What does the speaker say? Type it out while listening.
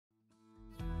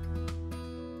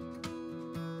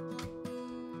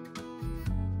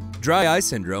Dry eye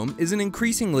syndrome is an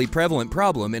increasingly prevalent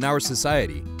problem in our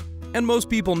society, and most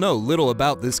people know little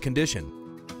about this condition.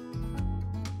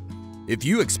 If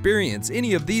you experience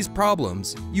any of these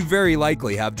problems, you very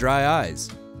likely have dry eyes.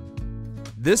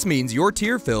 This means your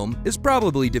tear film is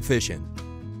probably deficient.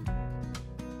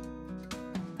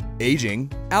 Aging,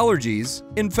 allergies,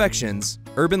 infections,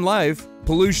 urban life,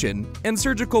 pollution, and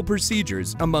surgical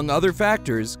procedures, among other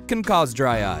factors, can cause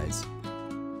dry eyes.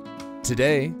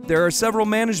 Today, there are several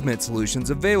management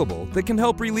solutions available that can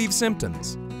help relieve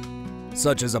symptoms,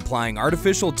 such as applying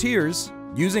artificial tears,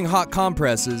 using hot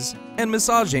compresses, and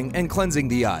massaging and cleansing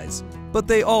the eyes, but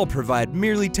they all provide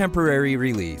merely temporary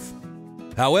relief.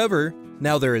 However,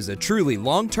 now there is a truly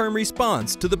long-term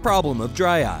response to the problem of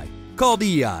dry eye, called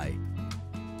EI.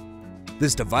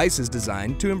 This device is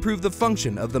designed to improve the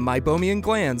function of the Meibomian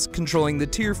glands controlling the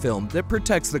tear film that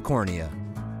protects the cornea.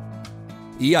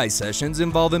 EI sessions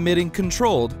involve emitting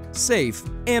controlled, safe,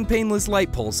 and painless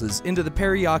light pulses into the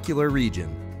periocular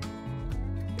region.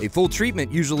 A full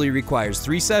treatment usually requires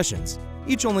 3 sessions,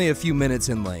 each only a few minutes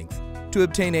in length, to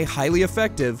obtain a highly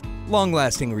effective,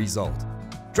 long-lasting result.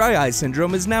 Dry eye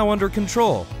syndrome is now under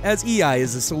control, as EI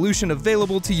is a solution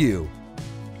available to you.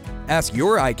 Ask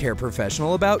your eye care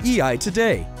professional about EI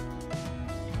today.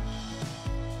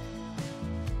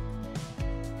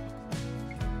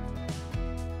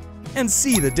 And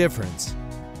see the difference.